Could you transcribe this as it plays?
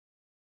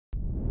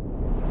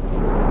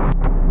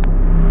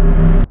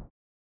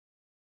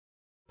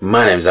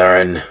My name's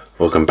Aaron,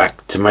 welcome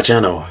back to my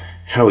channel.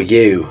 How are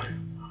you?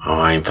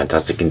 I'm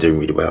fantastic and doing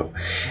really well,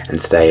 and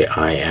today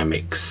I am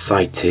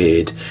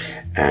excited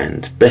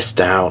and blissed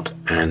out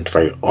and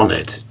very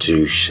honoured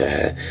to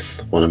share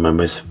one of my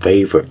most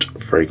favourite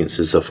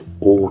fragrances of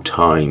all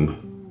time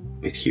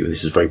with you.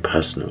 This is very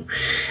personal,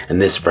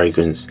 and this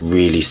fragrance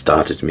really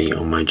started me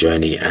on my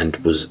journey and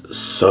was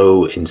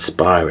so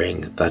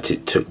inspiring that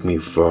it took me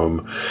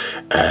from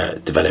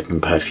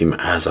developing perfume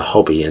as a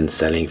hobby and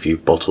selling a few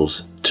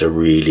bottles to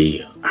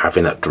really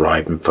having that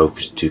drive and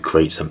focus to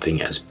create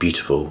something as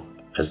beautiful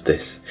as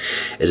this.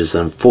 It is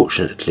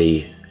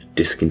unfortunately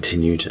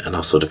discontinued, and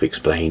I'll sort of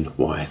explain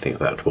why I think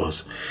that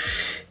was.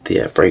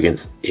 The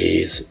fragrance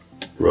is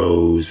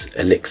Les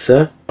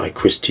Elixirs by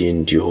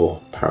Christian Dior,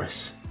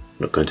 Paris.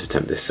 I'm not going to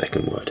attempt this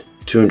second word.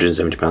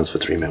 £270 for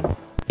 3ml.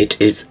 It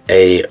is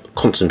a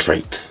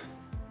concentrate,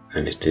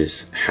 and it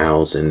is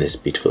housed in this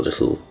beautiful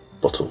little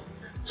bottle.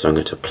 So I'm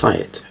going to apply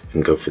it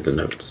and go through the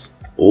notes.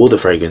 All the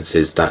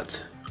fragrances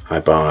that I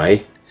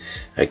buy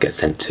get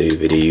sent to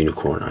Video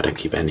Unicorn. I don't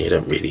keep any, I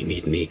don't really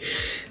need any.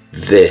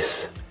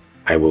 This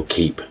I will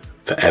keep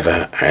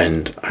forever,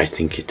 and I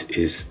think it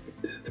is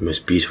the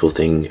most beautiful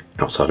thing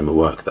outside of my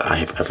work that I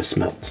have ever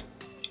smelt.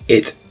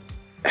 It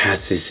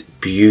has this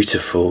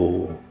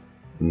beautiful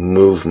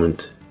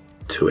movement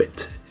to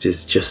it. It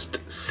is just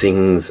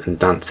sings and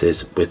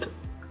dances with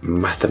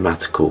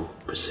mathematical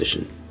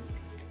precision.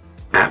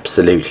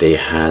 Absolutely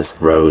has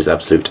Rose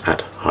Absolute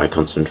at high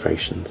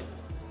concentrations,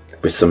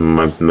 with some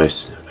of my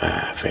most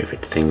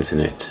favourite things in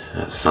it,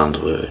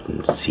 sandalwood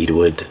and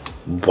cedarwood,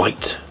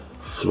 white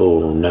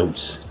floral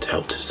notes to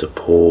help to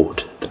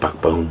support the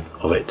backbone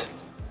of it.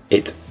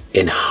 It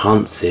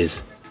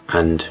enhances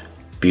and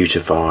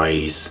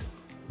beautifies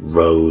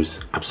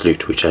Rose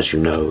Absolute, which, as you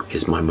know,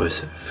 is my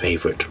most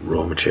favourite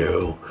raw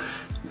material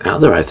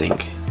out there, I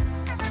think.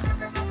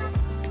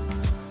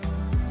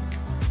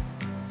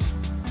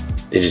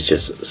 It is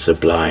just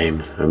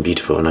sublime and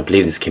beautiful, and I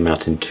believe this came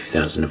out in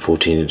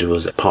 2014. It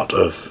was part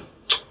of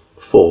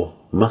 4: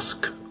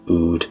 musk,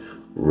 oud,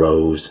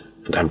 rose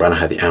and amber, and I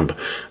had the amber,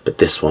 but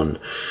this one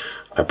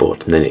I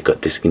bought and then it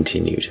got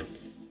discontinued.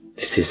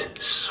 This is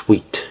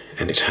sweet,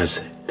 and it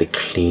has the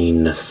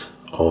cleanness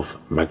of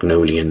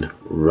magnolian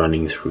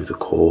running through the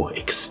core,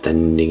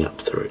 extending up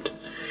through it.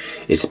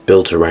 It's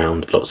built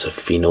around lots of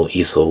phenyl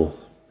ethyl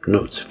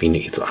notes,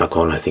 phenyl ethyl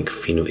alcohol, and I think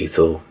phenyl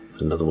ethyl,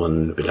 another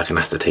one would be like an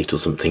acetate or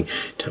something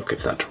to help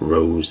give that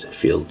rose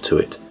feel to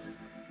it.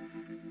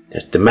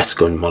 There's the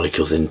mescaline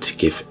molecules in to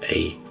give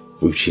a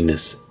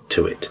fruitiness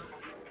to it.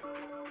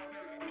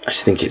 I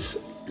just think it's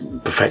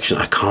perfection.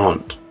 I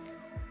can't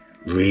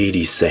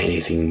really say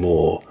anything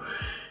more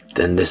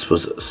than this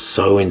was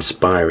so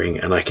inspiring,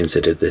 and I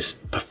considered this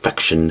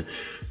perfection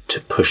to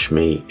push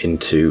me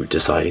into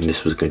deciding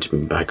this was going to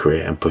be my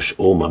career and push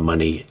all my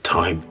money,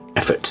 time,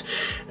 effort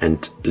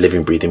and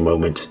living, breathing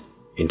moment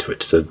into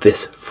it. So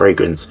this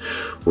fragrance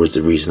was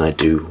the reason I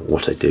do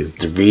what I do.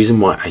 The reason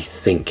why I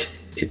think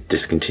it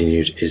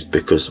discontinued is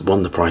because,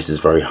 one, the price is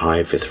very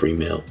high for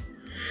 3ml,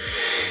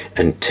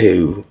 and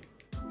two,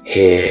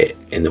 here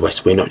in the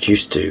West we're not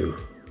used to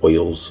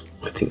oils.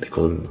 I think they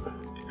call them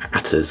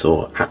attas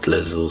or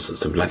atlas or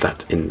something like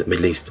that in the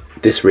Middle East.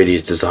 This really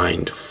is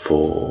designed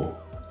for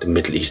the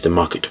Middle Eastern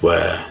market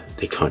where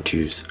they can't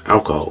use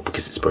alcohol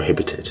because it's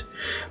prohibited.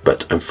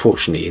 But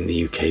unfortunately in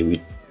the UK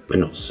we're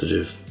not sort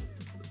of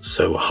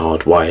so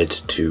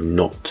hardwired to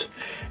not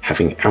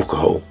having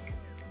alcohol.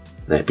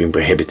 They've been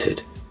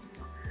prohibited.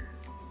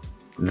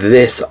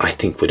 This I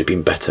think would have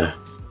been better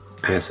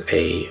as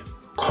a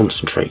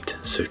concentrate,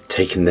 so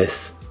taking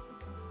this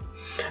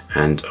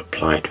and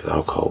apply it with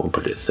alcohol and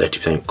put it at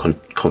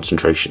 30%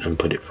 concentration and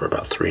put it for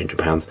about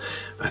 £300,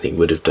 I think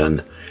would have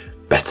done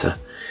better.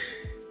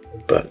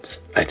 But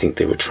I think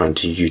they were trying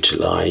to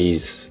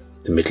utilise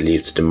the Middle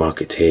Eastern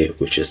market here,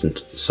 which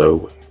isn't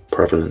so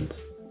prevalent.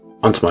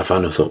 On to my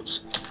final thoughts.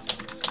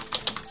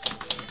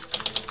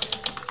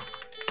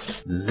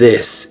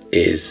 This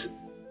is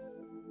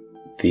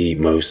the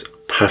most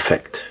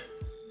perfection,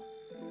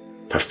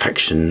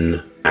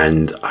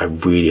 and I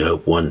really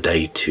hope one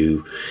day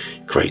to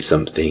create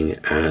something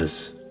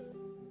as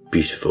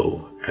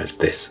beautiful as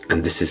this.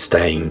 And this is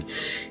staying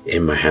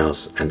in my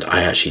house, and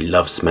I actually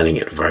love smelling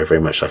it very,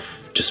 very much. I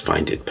just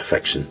find it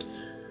perfection.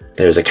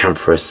 There is a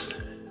camphorous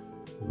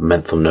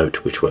menthol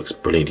note which works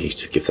brilliantly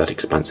to give that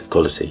expansive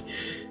quality.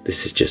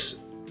 This is just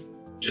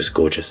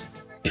gorgeous.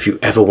 If you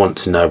ever want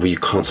to know, well, you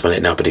can't smell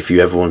it now, but if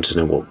you ever want to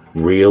know what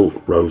real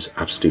Rose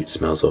Absolute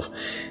smells of,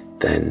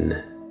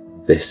 then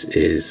this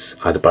is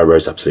either by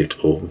Rose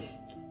Absolute, or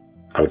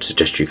I would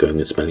suggest you going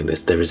and smelling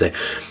this. There is a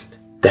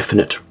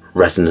definite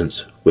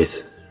resonance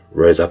with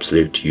Rose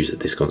Absolute used at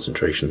this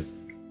concentration.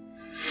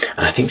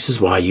 And I think this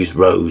is why I use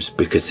Rose,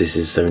 because this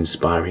is so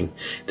inspiring.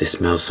 This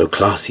smells so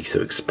classy,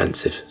 so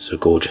expensive, so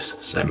gorgeous.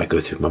 So let me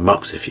go through my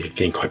marks if you're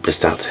getting quite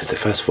blissed out. The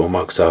first 4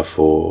 marks are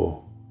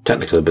for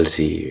technical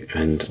ability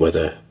and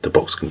whether the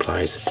box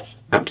complies.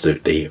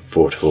 Absolutely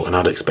 4 out of 4, and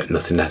I'd expect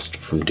nothing less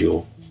from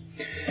Dior.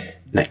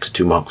 next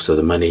 2 marks of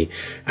the money,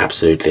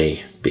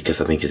 absolutely, because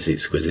I think it's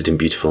exquisite and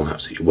beautiful and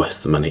absolutely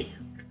worth the money.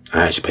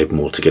 I actually paid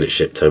more to get it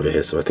shipped over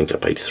here, so I think I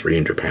paid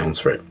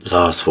 £300 for it.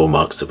 Last 4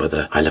 marks of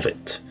whether I love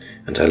it,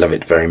 and I love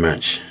it very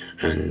much.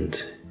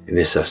 And in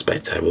this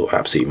aspect, I will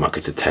absolutely mark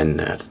it a 10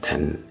 out of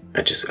 10.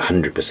 Just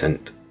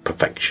 100%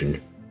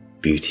 perfection,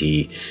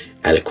 beauty,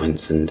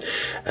 eloquence, and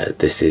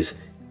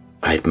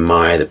I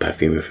admire the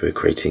perfumer for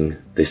creating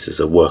this as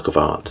a work of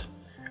art.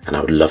 And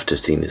I would love to have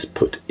seen this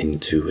put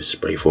into a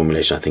spray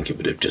formulation. I think it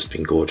would have just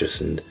been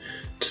gorgeous, and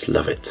just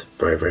love it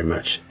very, very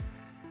much.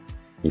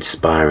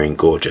 Inspiring,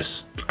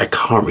 gorgeous. I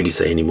can't really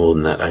say any more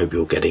than that. I hope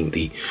you're getting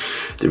the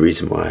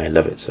reason why I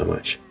love it so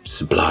much.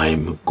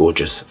 Sublime,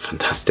 gorgeous,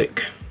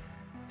 fantastic,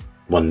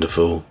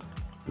 wonderful.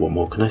 What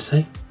more can I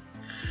say?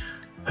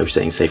 Hope you're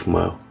staying safe and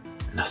well,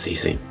 and I'll see you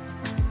soon.